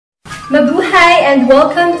Mabuhay and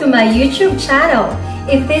welcome to my YouTube channel.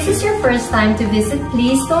 If this is your first time to visit,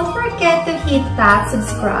 please don't forget to hit that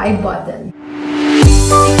subscribe button.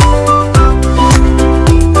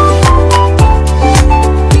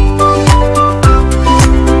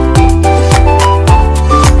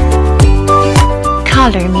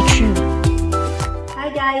 Color me true.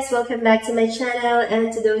 Hi guys, welcome back to my channel,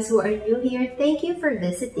 and to those who are new here, thank you for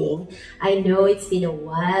visiting. I know it's been a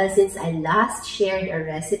while since I last shared a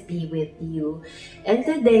recipe with you, and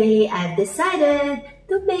today I've decided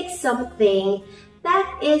to make something that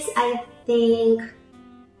is, I think,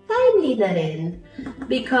 timely na rin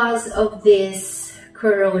because of this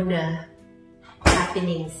corona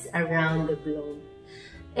happenings around the globe.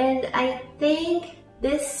 And I think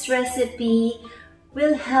this recipe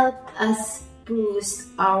will help us boost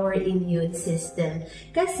our immune system.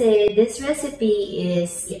 Kasi this recipe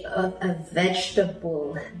is of a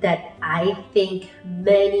vegetable that I think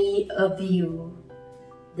many of you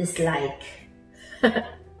dislike.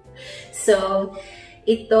 So,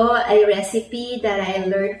 ito ay recipe that I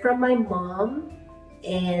learned from my mom,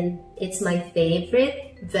 and it's my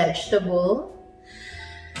favorite vegetable.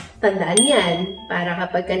 Tandaan yan, para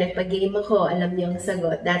kapag ka nagpag-game ako, alam niyo ang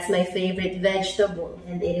sagot. That's my favorite vegetable,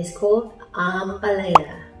 and it is called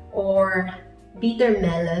Ampalaya or bitter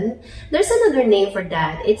melon. There's another name for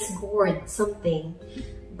that. It's gourd something,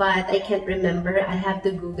 but I can't remember. I have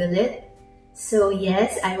to Google it. So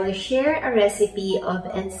yes, I will share a recipe of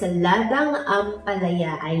ensaladang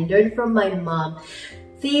ampalaya. I learned from my mom.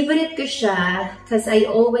 Favorite ko siya because I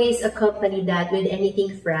always accompany that with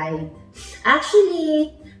anything fried.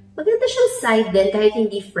 Actually, maganda siyang side din kahit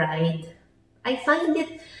hindi fried. I find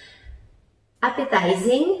it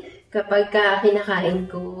appetizing kapag kinakain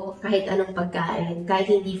ko kahit anong pagkain, kahit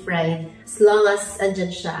hindi fried. As long as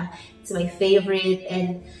andyan siya, it's my favorite,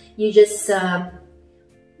 and you just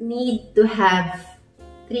need to have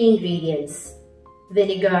 3 ingredients: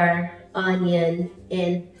 vinegar, onion,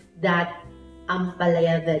 and that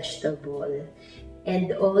ampalaya vegetable.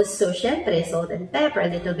 And also, syempre, salt and pepper,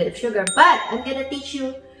 a little bit of sugar. But I'm gonna teach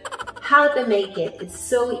you how to make it. It's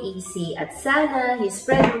so easy. At sana you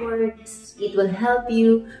spread the word. It will help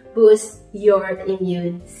you boost your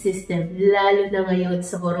immune system. Lalo na ngayon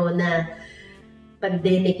sa corona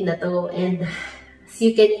pandemic na to. And as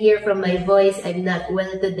you can hear from my voice, I'm not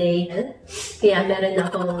well today. Kaya meron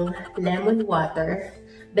akong lemon water.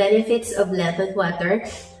 Benefits of lemon water.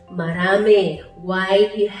 Marami. Why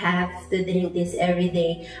you have to drink this every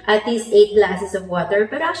day. At least 8 glasses of water.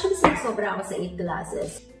 Pero actually, sobra ako sa 8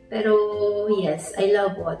 glasses. Pero yes, I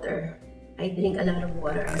love water. I drink a lot of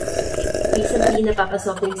water. Recently,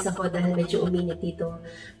 napapasoft drinks ako dahil medyo uminit dito.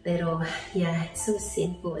 Pero yeah, it's so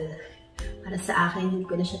sinful. Para sa akin, hindi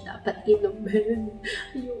ko na siya dapat inumin.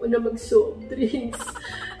 Ayoko na mag-soft drinks.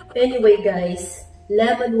 Anyway guys,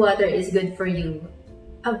 lemon water is good for you.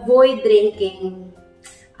 Avoid drinking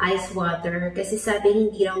ice water kasi sabi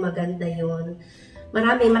hindi raw maganda yun.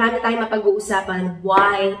 Marami tayong mapag-uusapan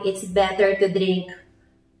why it's better to drink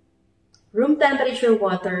room temperature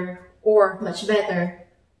water or much better,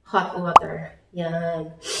 hot water.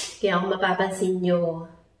 Yan. Kaya kung mapapansin nyo,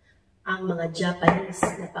 ang mga Japanese,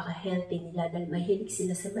 napaka-healthy nila dahil mahilig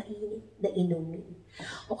sila sa mainit na inumin.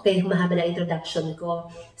 Okay, mahaba na introduction ko.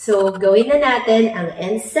 So, gawin na natin ang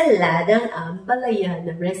ensaladang ampalaya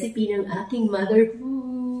na recipe ng aking mother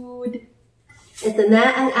food. Ito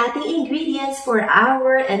na ang ating ingredients for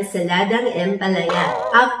our ensaladang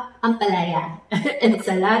ampalaya.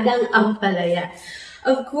 Ensaladang ampalaya.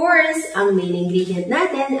 Of course, ang main ingredient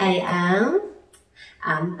natin ay ang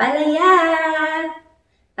ampalaya.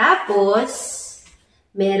 Tapos,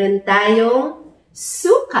 meron tayong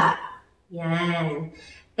suka. Yan.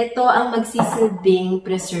 Ito ang magsisilbing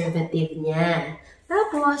preservative niya.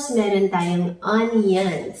 Tapos, meron tayong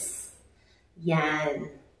onions.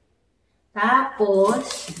 Yan.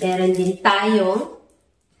 Tapos, meron din tayong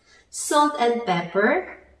salt and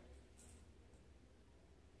pepper.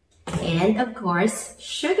 And of course,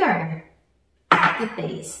 sugar to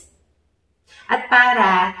taste. At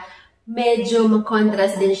para medyo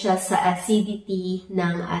mag-contrast din siya sa acidity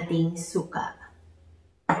ng ating suka.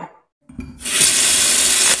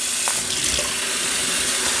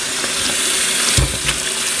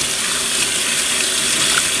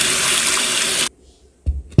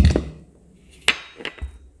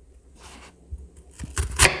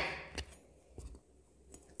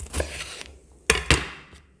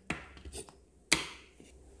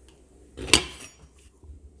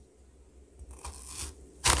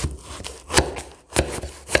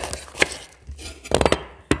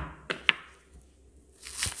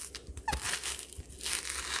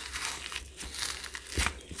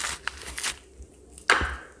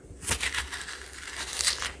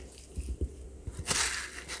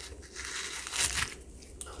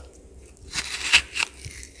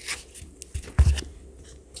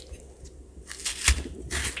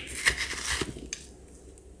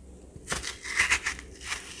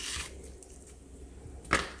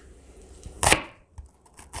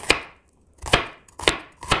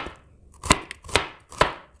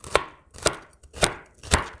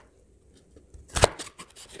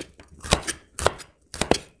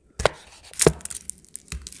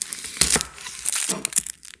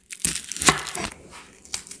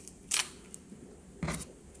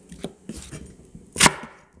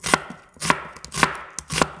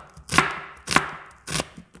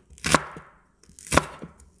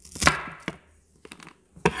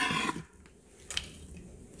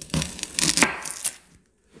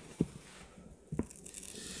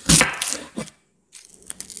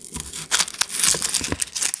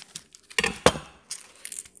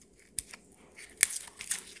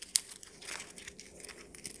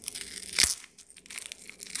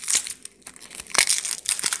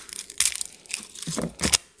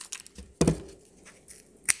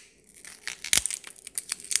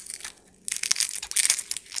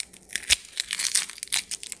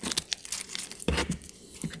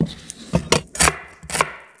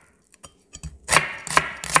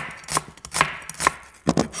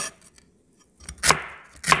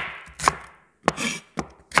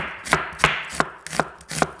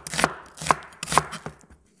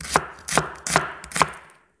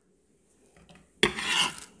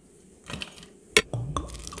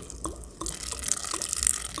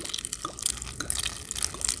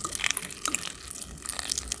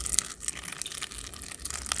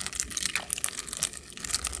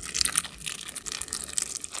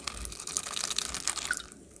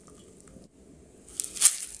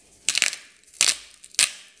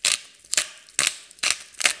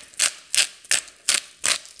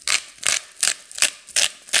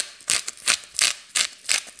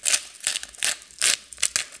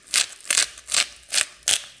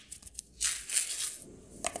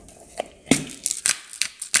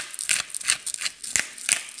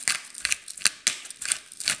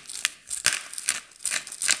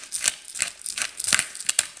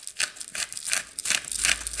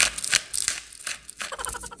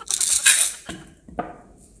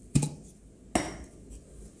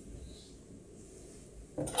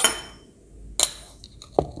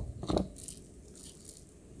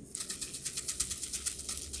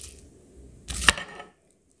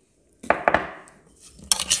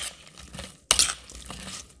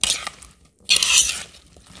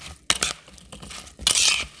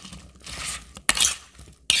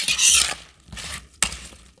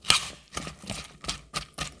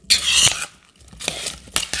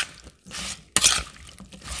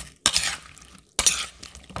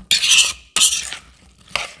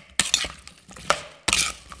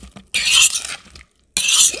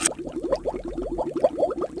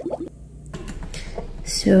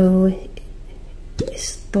 So,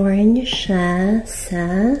 store nyo siya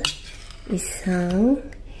sa isang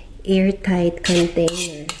airtight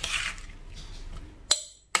container.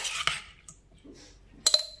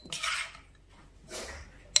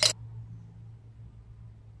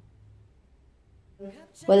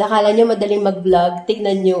 Wala, kala nyo madaling mag-vlog.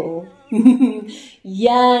 Tignan nyo.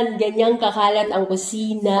 Yan, ganyang kakalat ang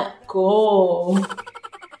kusina ko.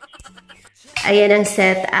 Ayan ang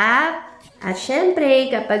setup. At syempre,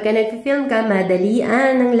 kapag nag-film ka,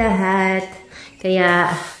 madalian ang lahat. Kaya,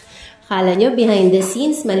 akala nyo behind the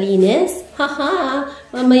scenes, malinis? Haha!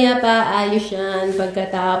 Mamaya pa ayos yan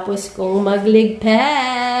pagkatapos kong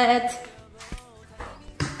magligpit.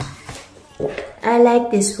 I like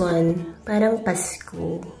this one. Parang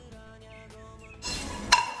Pasko.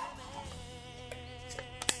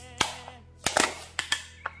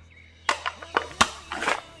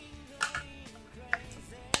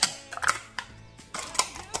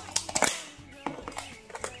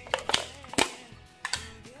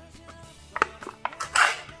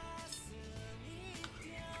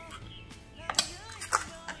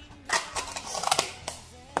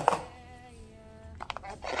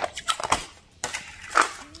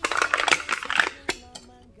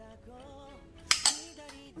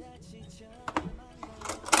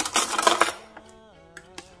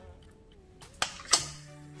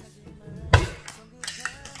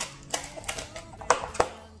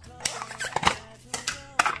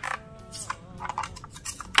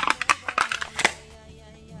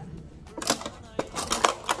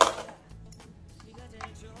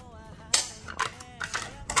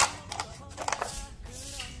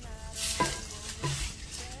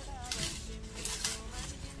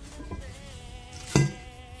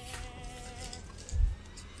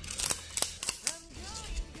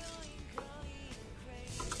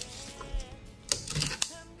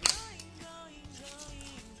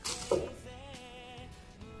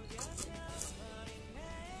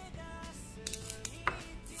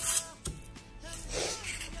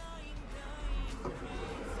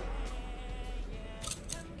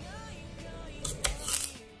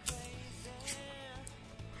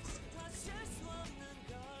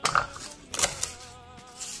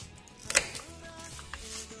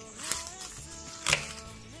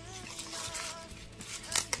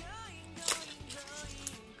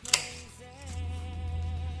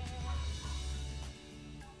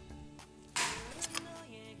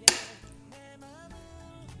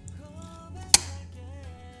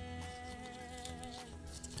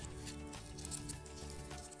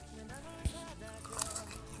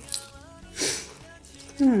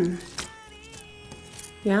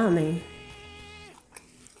 Yummy.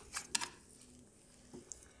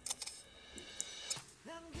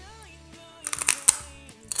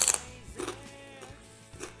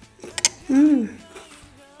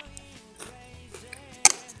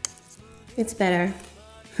 It's better.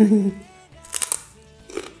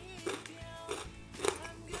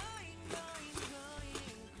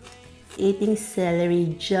 Eating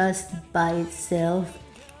celery just by itself,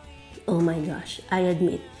 oh my gosh, I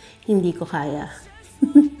admit, hindi ko kaya.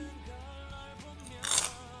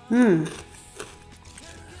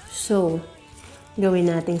 So, gawin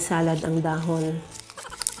nating salad ang dahon.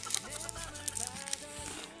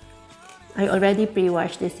 I already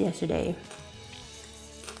pre-washed this yesterday.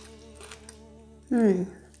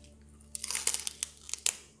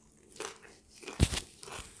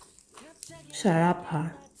 Sarap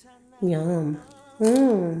ha. Yum.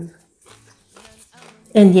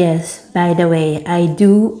 And yes, by the way, I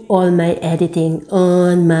do all my editing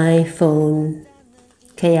on my phone.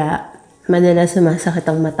 Kaya, madalas sumasakit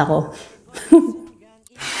ang mata ko.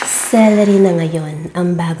 Celery na ngayon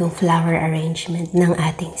ang bagong flower arrangement ng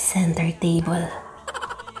ating center table.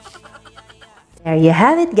 There you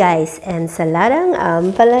have it guys, ensaladang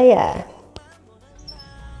ampalaya.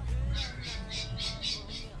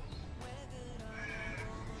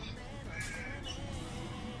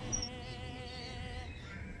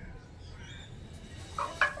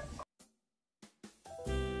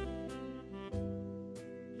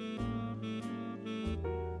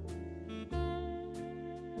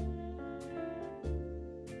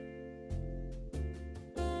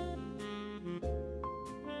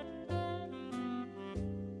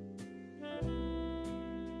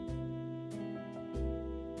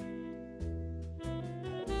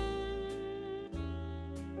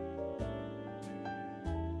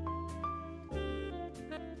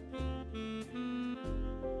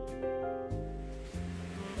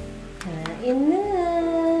 Kain na!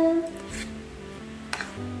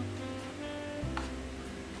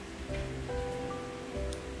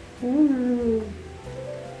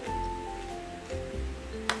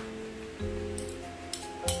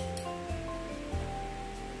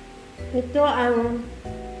 Ito ang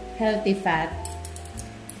healthy fat.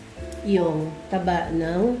 Yung taba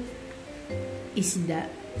ng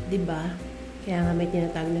isda. Diba? Kaya nga may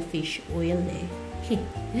tinatawag na fish oil eh.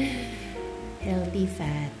 Healthy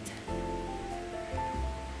fat.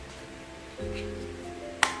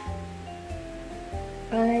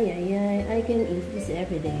 Ay, I can eat this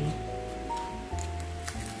every day.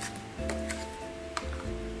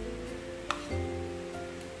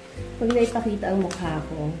 Pag naipakita ang mukha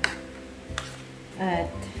ko at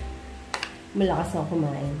malakas ako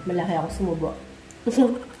kumain, malaki ako sumubo.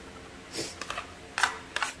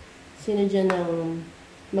 Sino dyan ang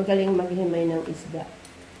magaling maghimay ng isda?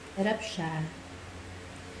 Harap siya.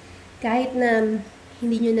 Kahit na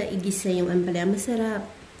hindi nyo na igisa yung ampalaya, masarap.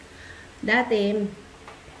 Dati,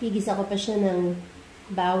 igisa ko pa siya ng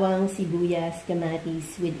bawang, sibuyas,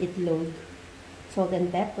 kamatis with itlog, salt and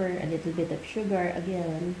pepper, a little bit of sugar,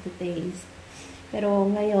 again, to taste. Pero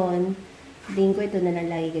ngayon, din ko ito na lang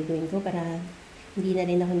lagi gagawin ko para hindi na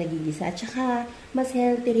rin ako nagigisa. At saka, mas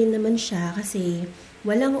healthy rin naman siya kasi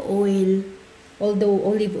walang oil. Although,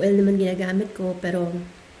 olive oil naman ginagamit ko, pero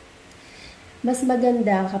mas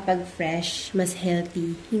maganda kapag fresh, mas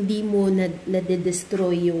healthy. Hindi mo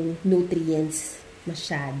nade-destroy yung nutrients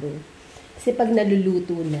masyado. Kasi pag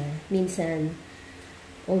naluluto na, minsan,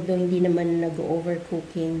 although hindi naman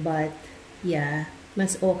nag-overcooking, but yeah,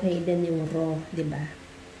 mas okay din yung raw, diba?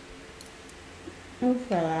 Ang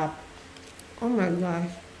sarap. Oh my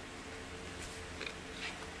gosh.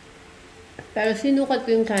 Pero sinukat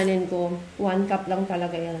ko yung kanin ko. 1 cup lang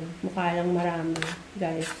talaga yan. Mukha lang marami,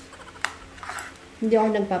 guys. Hindi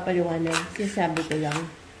ako nagpapaliwanag. Sinasabi ko lang.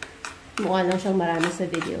 Mukha lang siyang marami sa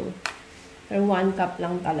video. Pero 1 cup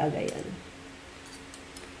lang talaga yan.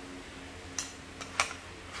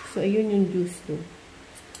 So, ayun yung juice to.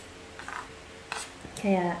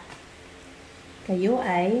 Kaya, kayo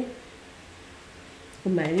ay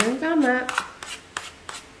kumain ng tama.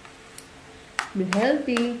 Be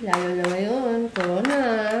healthy. Lalo na ngayon. Corona.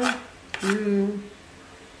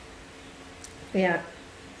 Kaya,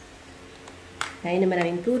 kain na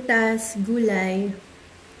maraming prutas, gulay,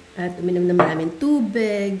 at uminom na maraming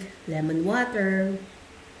tubig, lemon water.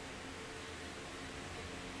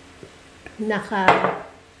 Naka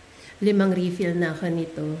 5 refill na ako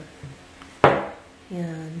nito.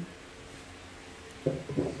 Yan.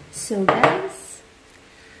 So guys,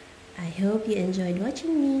 I hope you enjoyed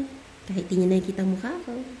watching me. Kahit di nyo nakikita ang mukha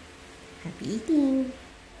ko. Happy eating!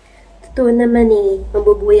 Totoo naman eh,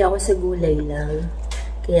 mabubuhay ako sa gulay lang.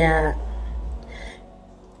 Kaya,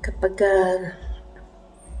 kapag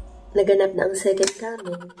naganap na ang second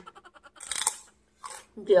coming,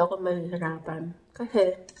 hindi ako mahihirapan.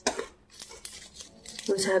 Kasi,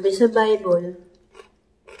 yung sabi sa Bible,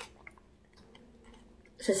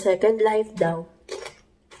 sa second life daw,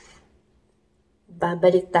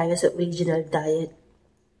 babalik tayo sa original diet,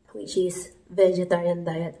 which is vegetarian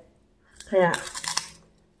diet. Kaya,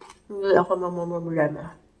 hindi ako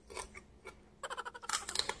mamumulama.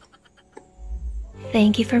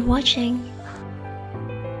 Thank you for watching.